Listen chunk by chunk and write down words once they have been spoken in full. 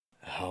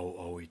How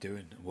are we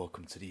doing? And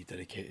welcome to the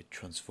dedicated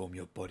Transform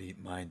Your Body,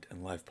 Mind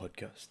and Life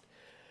podcast.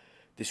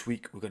 This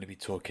week we're going to be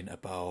talking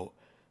about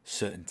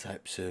certain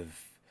types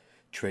of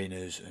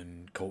trainers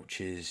and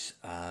coaches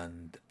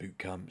and boot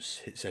camps,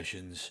 hit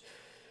sessions,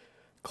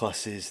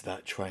 classes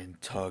that try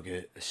and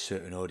target a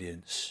certain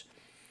audience.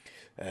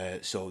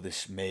 So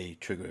this may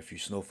trigger a few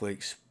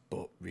snowflakes,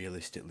 but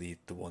realistically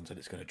the ones that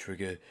it's going to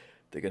trigger,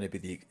 they're going to be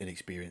the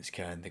inexperienced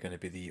kind, they're going to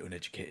be the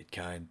uneducated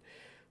kind,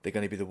 they're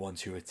going to be the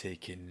ones who are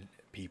taking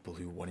people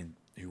who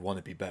want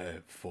to be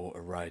better for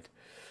a ride.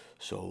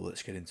 So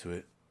let's get into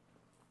it.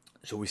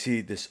 So we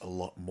see this a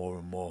lot more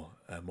and more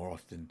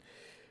often.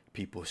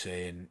 People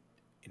saying,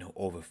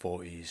 over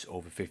 40s,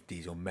 over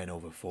 50s, or men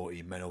over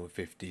 40, men over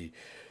 50,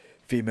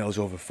 females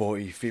over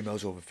 40,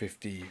 females over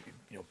 50,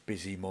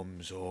 busy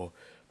mums or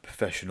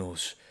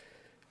professionals.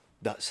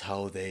 That's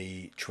how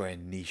they try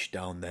and niche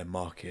down their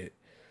market.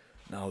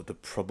 Now, the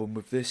problem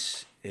with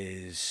this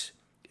is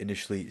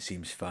initially it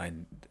seems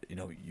fine.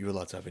 You're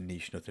allowed to have a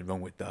niche, nothing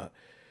wrong with that.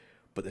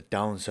 But the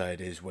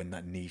downside is when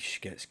that niche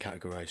gets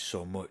categorized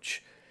so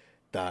much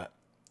that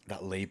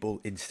that label,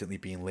 instantly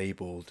being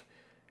labeled,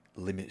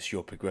 limits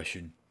your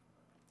progression.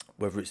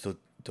 Whether it's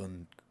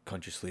done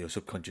consciously or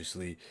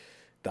subconsciously,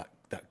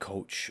 that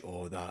coach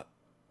or that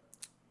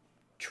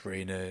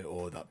trainer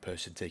or that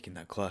person taking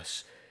that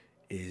class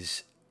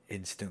is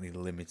instantly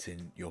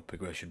limiting your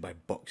progression by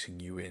boxing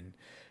you in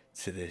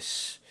to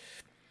this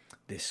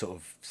sort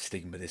of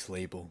stigma, this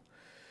label.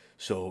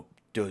 So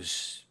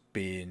does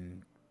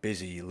being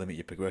busy limit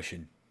your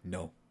progression?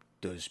 No.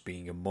 Does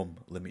being a mum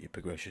limit your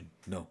progression?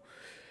 No.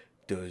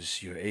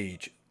 Does your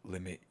age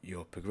limit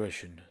your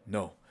progression?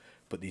 No.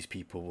 But these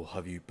people will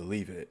have you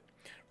believe it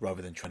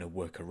rather than trying to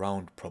work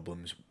around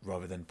problems,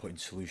 rather than putting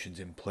solutions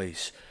in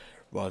place,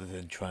 rather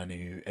than trying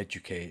to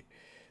educate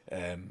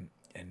and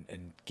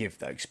give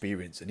that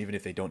experience. And even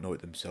if they don't know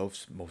it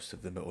themselves, most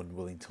of them are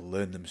unwilling to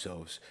learn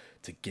themselves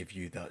to give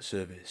you that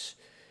service.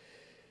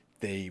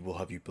 They will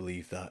have you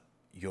believe that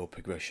your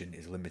progression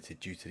is limited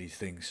due to these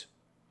things.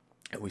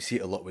 And we see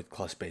it a lot with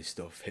class-based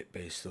stuff,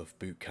 hit-based stuff,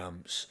 boot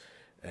camps,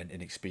 and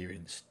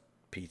inexperienced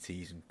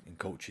PTs and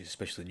coaches,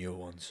 especially newer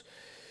ones,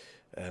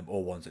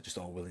 or ones that just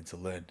aren't willing to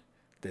learn.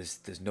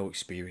 There's no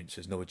experience,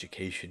 there's no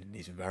education in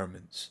these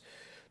environments.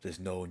 There's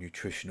no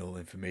nutritional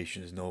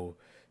information, there's no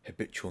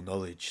habitual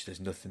knowledge, there's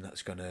nothing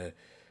that's going to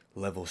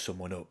level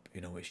someone up.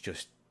 It's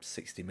just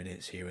 60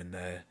 minutes here and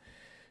there,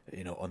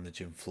 on the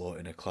gym floor,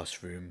 in a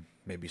classroom,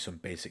 maybe some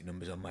basic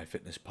numbers on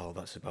MyFitnessPal,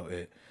 that's about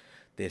it.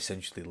 They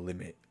essentially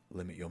limit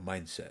your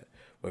mindset,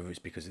 whether it's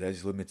because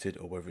theirs limited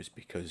or whether it's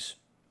because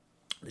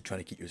they're trying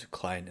to keep you as a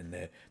client and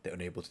they're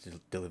unable to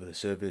deliver the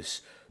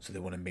service, so they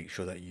want to make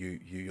sure that you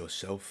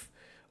yourself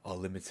are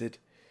limited.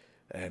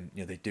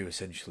 They do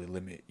essentially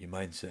limit your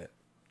mindset.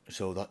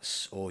 So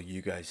that's all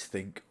you guys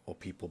think, or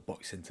people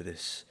box into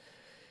this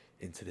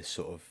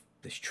sort of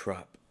this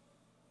trap.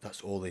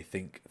 That's all they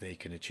think they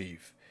can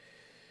achieve.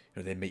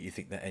 They make you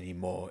think that any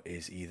more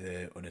is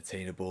either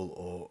unattainable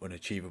or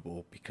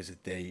unachievable because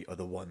they are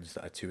the ones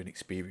that are too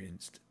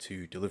inexperienced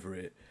to deliver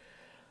it.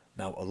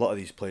 Now, a lot of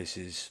these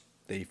places,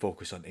 they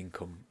focus on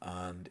income,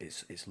 and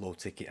it's low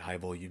ticket, high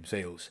volume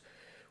sales,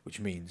 which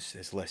means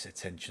there's less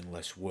attention,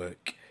 less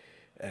work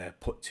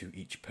put to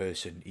each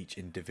person, each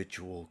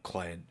individual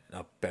client.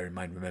 Now, bear in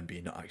mind, remember,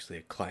 you're not actually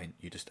a client,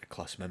 you're just a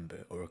class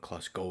member or a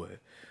class goer.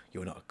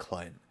 You're not a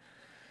client.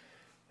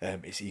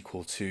 It's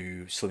equal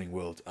to Slimming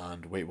World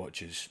and Weight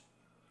Watchers.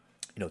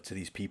 To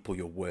these people,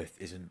 your worth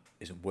isn't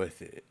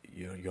worth it.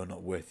 You're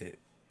not worth it.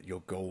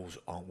 Your goals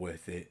aren't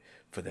worth it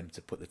for them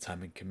to put the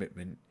time and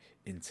commitment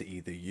into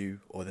either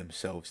you or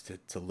themselves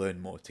to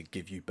learn more, to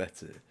give you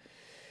better.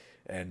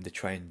 They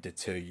try and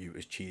deter you,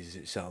 as cheesy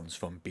as it sounds,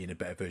 from being a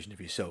better version of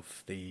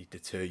yourself. They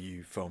deter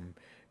you from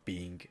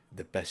being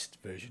the best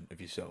version of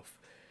yourself.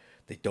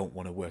 They don't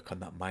want to work on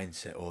that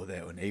mindset, or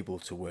they're unable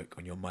to work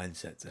on your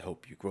mindset to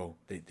help you grow.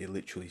 They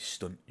literally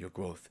stunt your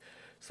growth.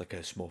 It's like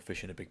a small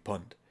fish in a big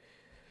pond.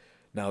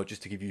 Now,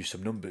 just to give you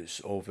some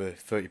numbers, over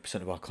 30%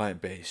 of our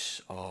client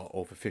base are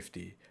over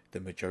 50. The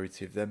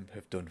majority of them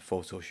have done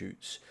photo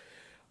shoots.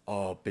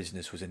 Our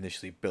business was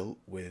initially built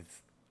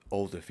with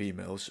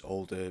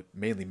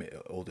mainly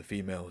older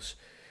females.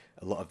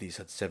 A lot of these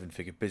had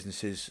 7-figure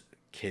businesses,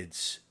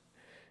 kids,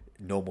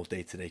 normal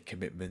day-to-day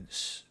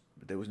commitments.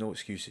 There was no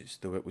excuses.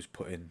 The work was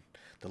put in,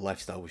 the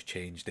lifestyle was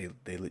changed.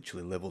 They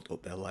literally leveled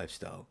up their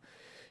lifestyle.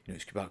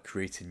 It's about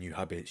creating new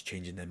habits,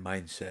 changing their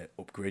mindset,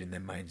 upgrading their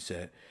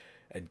mindset,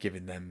 and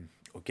giving them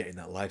or getting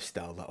that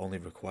lifestyle that only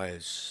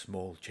requires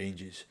small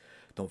changes.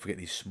 Don't forget,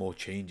 these small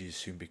changes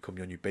soon become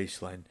your new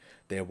baseline.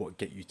 They are what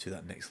get you to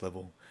that next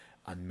level,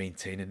 and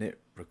maintaining it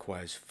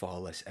requires far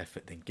less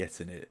effort than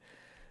getting it.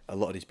 A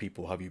lot of these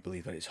people have you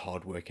believe that it's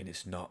hard work and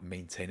it's not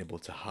maintainable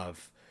to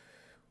have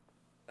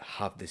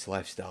this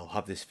lifestyle,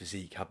 have this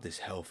physique, have this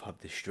health, have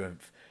this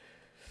strength.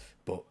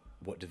 But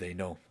what do they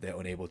know? They're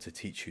unable to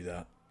teach you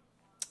that.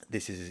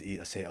 This is,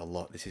 I say it a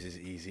lot, this is as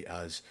easy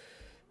as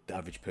the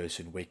average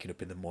person waking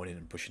up in the morning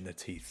and brushing their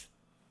teeth.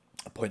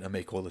 A point I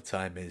make all the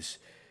time is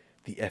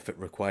the effort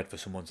required for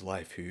someone's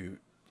life who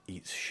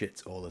eats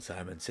shit all the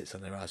time and sits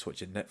on their ass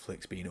watching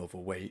Netflix being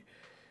overweight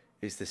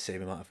is the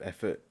same amount of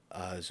effort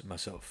as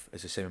myself,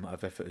 is the same amount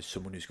of effort as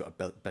someone who's got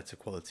a better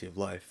quality of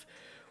life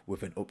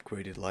with an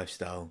upgraded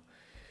lifestyle,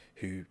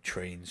 who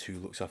trains, who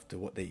looks after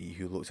what they eat,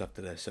 who looks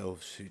after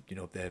themselves, who, you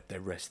know, their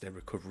rest, their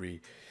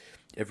recovery,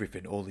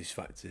 everything, all these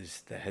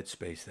factors, their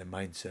headspace, their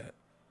mindset.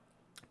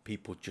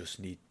 People just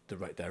need the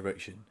right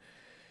direction.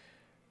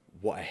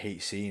 What I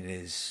hate seeing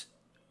is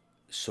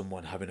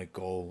someone having a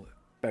goal.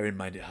 Bear in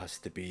mind, it has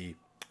to be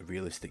a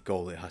realistic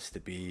goal. It has to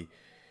be,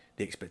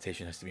 the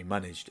expectation has to be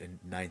managed, and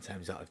 9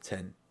 times out of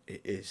 10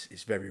 it is.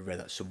 It's very rare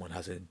that someone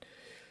has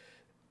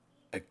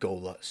a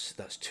goal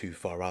that's too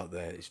far out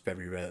there. It's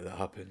very rare that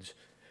happens.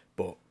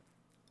 But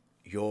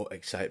your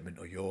excitement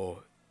or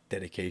your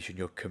dedication,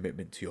 your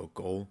commitment to your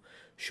goal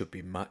should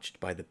be matched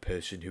by the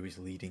person who is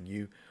leading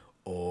you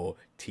or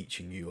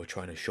teaching you or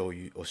trying to show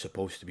you or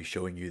supposed to be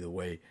showing you the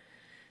way.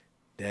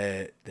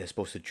 They're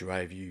supposed to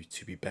drive you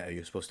to be better.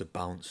 You're supposed to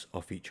bounce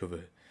off each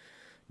other,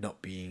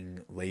 not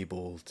being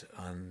labelled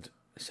and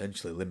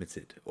essentially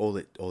limited. All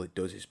it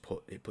does is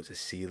puts a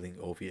ceiling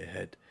over your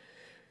head.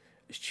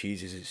 As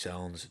cheesy as it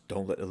sounds,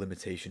 don't let the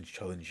limitations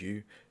challenge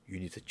you. You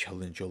need to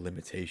challenge your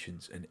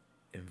limitations, and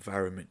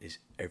environment is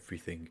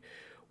everything.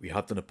 We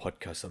have done a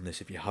podcast on this.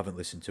 If you haven't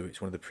listened to it,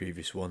 it's one of the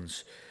previous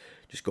ones.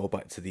 Just go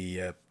back to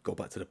the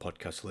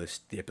podcast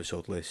list, the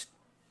episode list.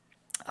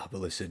 Have a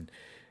listen.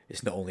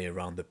 It's not only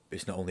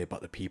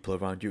about the people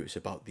around you. It's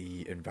about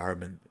the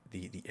environment,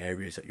 the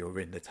areas that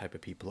you're in, the type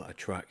of people that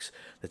attracts,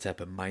 the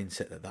type of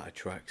mindset that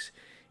attracts.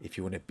 If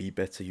you want to be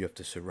better, you have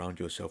to surround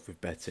yourself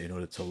with better in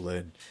order to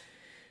learn.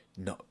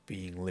 Not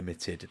being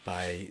limited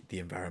by the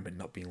environment,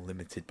 not being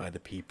limited by the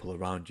people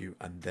around you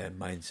and their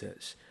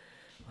mindsets.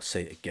 I'll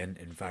say it again,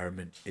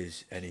 environment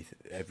is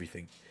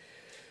everything.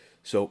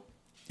 So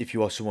if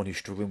you are someone who's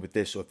struggling with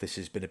this, or if this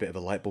has been a bit of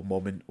a light bulb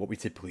moment, what we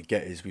typically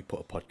get is we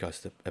put a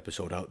podcast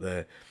episode out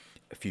there.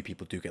 A few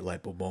people do get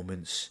light bulb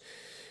moments.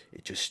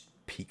 It just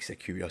piques their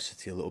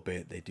curiosity a little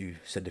bit. They do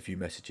send a few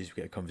messages,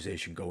 we get a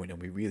conversation going,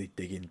 and we really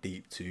dig in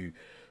deep to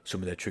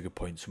some of their trigger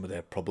points, some of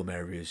their problem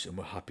areas, and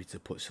we're happy to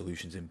put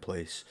solutions in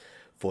place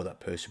for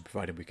that person,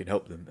 provided we can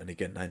help them. And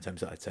again, 9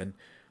 times out of 10,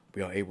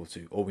 we are able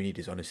to. All we need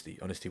is honesty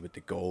with the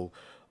goal,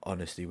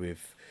 honesty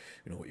with,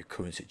 you know, what your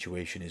current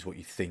situation is, what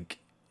you think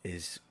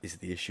is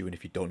the issue, and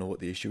if you don't know what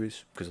the issue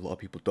is, because a lot of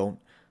people don't,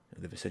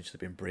 they've essentially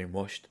been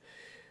brainwashed,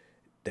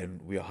 then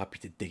we are happy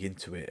to dig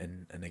into it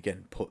and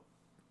again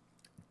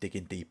dig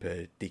in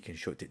deeper,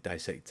 deconstruct it,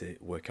 dissect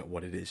it, work out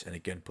what it is, and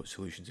again put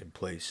solutions in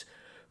place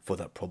for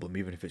that problem,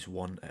 even if it's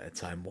one at a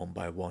time, one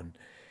by one.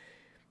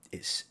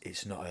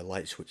 It's not a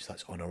light switch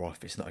that's on or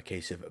off. It's not a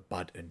case of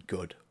bad and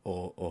good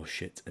or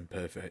shit and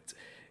perfect.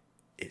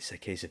 It's a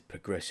case of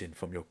progressing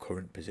from your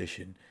current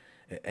position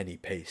at any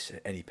pace.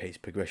 At any pace,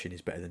 progression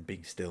is better than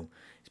being still.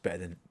 It's better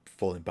than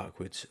falling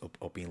backwards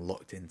or being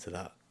locked into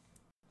that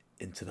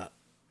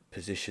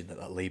position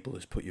that label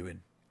has put you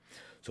in.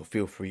 So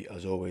feel free,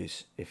 as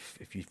always, if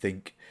you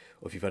think,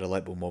 or if you've had a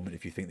light bulb moment,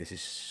 if you think this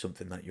is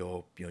something that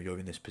you're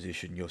in this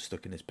position, you're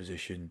stuck in this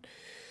position,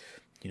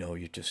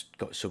 you've just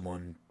got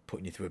someone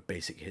putting you through a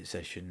basic hit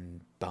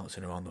session,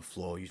 bouncing around the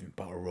floor, using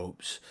battle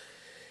ropes,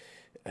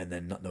 and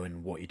then not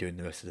knowing what you're doing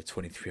the rest of the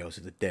 23 hours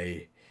of the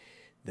day,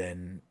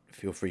 then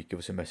feel free to give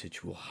us a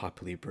message. We'll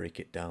happily break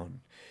it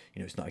down.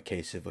 It's not a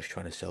case of us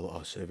trying to sell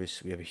our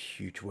service. We have a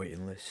huge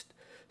waiting list,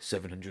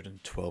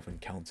 712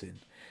 and counting.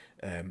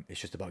 It's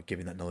just about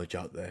giving that knowledge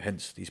out there.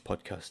 Hence, these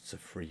podcasts are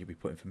free. We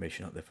put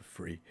information out there for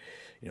free.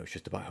 It's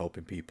just about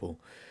helping people.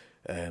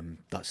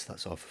 That's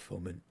our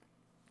fulfillment.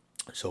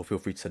 So feel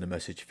free to send a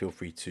message. Feel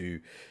free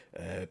to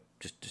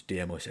just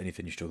DM us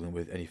anything you're struggling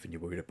with, anything you're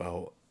worried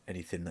about,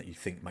 anything that you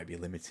think might be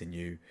limiting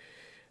you,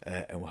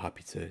 and we're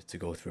happy to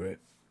go through it.